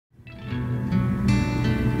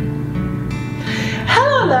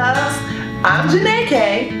loves, I'm Janae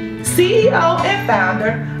K, CEO and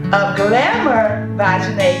founder of Glamour by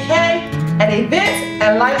Janae K, an events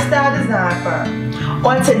and lifestyle design firm.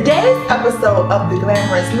 On today's episode of The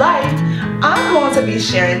Glamorous Life, I'm going to be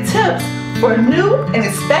sharing tips for new and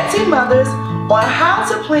expecting mothers on how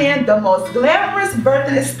to plan the most glamorous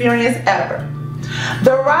birthing experience ever.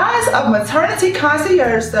 The rise of maternity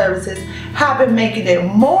concierge services have been making it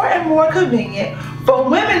more and more convenient for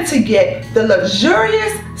women to get the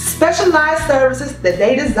luxurious, specialized services that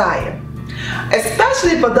they desire,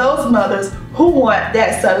 especially for those mothers who want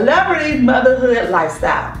that celebrity motherhood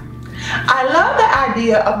lifestyle. I love the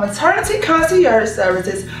idea of maternity concierge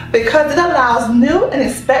services because it allows new and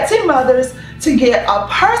expecting mothers to get a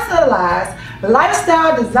personalized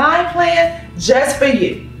lifestyle design plan just for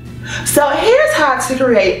you. So here's how to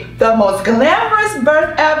create the most glamorous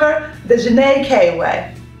birth ever, the Janae K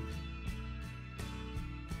way.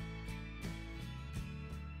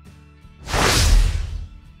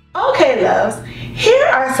 Okay, loves, here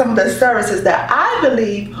are some of the services that I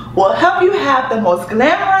believe will help you have the most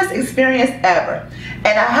glamorous experience ever. And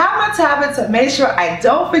I have my tablet to make sure I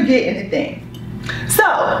don't forget anything. So,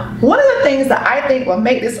 one of the things that I think will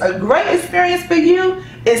make this a great experience for you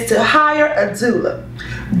is to hire a doula.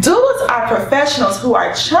 Doulas are professionals who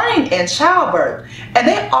are trained in childbirth, and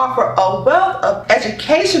they offer a wealth of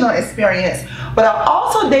educational experience, but are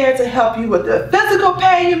also there to help you with the physical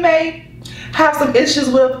pain you may have some issues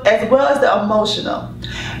with, as well as the emotional.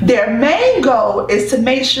 Their main goal is to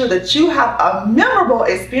make sure that you have a memorable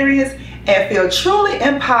experience and feel truly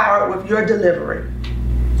empowered with your delivery.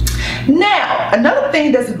 Now, another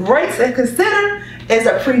thing that's great to consider is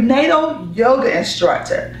a prenatal yoga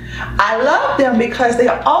instructor. I love them because they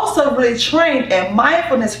are also really trained in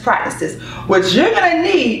mindfulness practices, which you're going to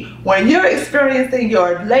need when you're experiencing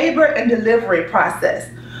your labor and delivery process.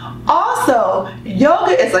 Also,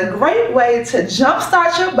 yoga is a great way to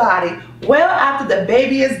jumpstart your body well after the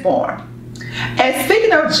baby is born. And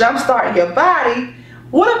speaking of jumpstart your body,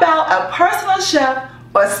 what about a personal chef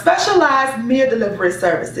or specialized meal delivery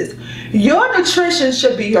services? Your nutrition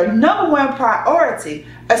should be your #1 priority,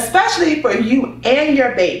 especially for you and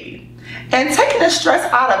your baby. And taking the stress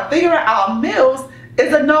out of figuring out meals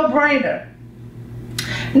is a no-brainer.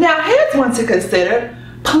 Now here's one to consider: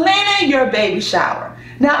 planning your baby shower.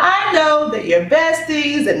 Now I know that your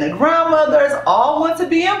besties and the grandmothers all want to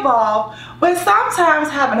be involved, but sometimes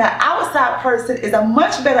having an outside person is a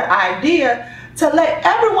much better idea to let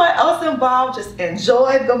everyone else involved just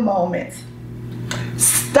enjoy the moment.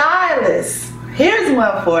 Stylists, here's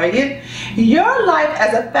one for you. Your life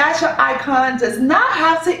as a fashion icon does not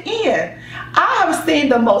have to end. I have seen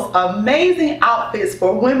the most amazing outfits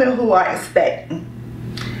for women who are expecting.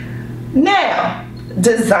 Now,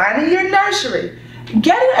 designing your nursery.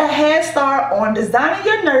 Getting a head start on designing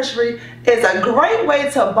your nursery is a great way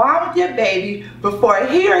to bond with your baby before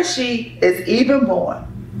he or she is even born.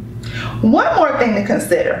 One more thing to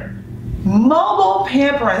consider: mobile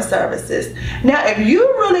pampering services. Now, if you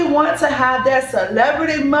really want to have that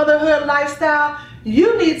celebrity motherhood lifestyle,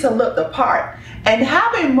 you need to look the part. And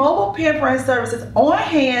having mobile pampering services on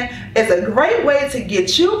hand is a great way to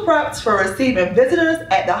get you prepped for receiving visitors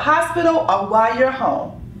at the hospital or while you're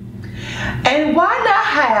home. And while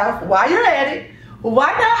you're at it, why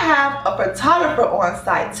not have a photographer on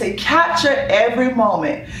site to capture every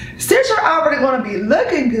moment? Since you're already going to be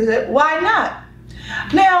looking good, why not?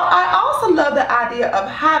 Now, I also love the idea of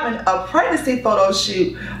having a pregnancy photo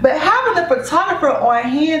shoot, but having the photographer on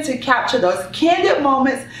hand to capture those candid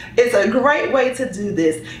moments is a great way to do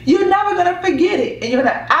this. You're never going to forget it, and you're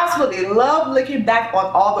going to absolutely love looking back on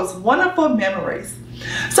all those wonderful memories.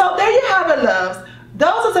 So there you have it, loves.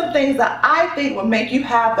 Those are some things that I think will make you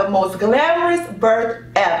have the most glamorous birth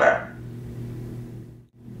ever.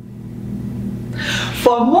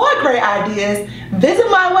 For more great ideas, visit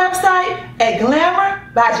my website at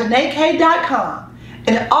glamourbyjanaek.com.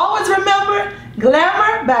 And always remember,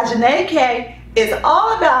 Glamour by Janae K is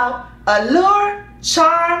all about allure,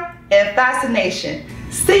 charm, and fascination.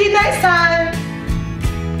 See you next time.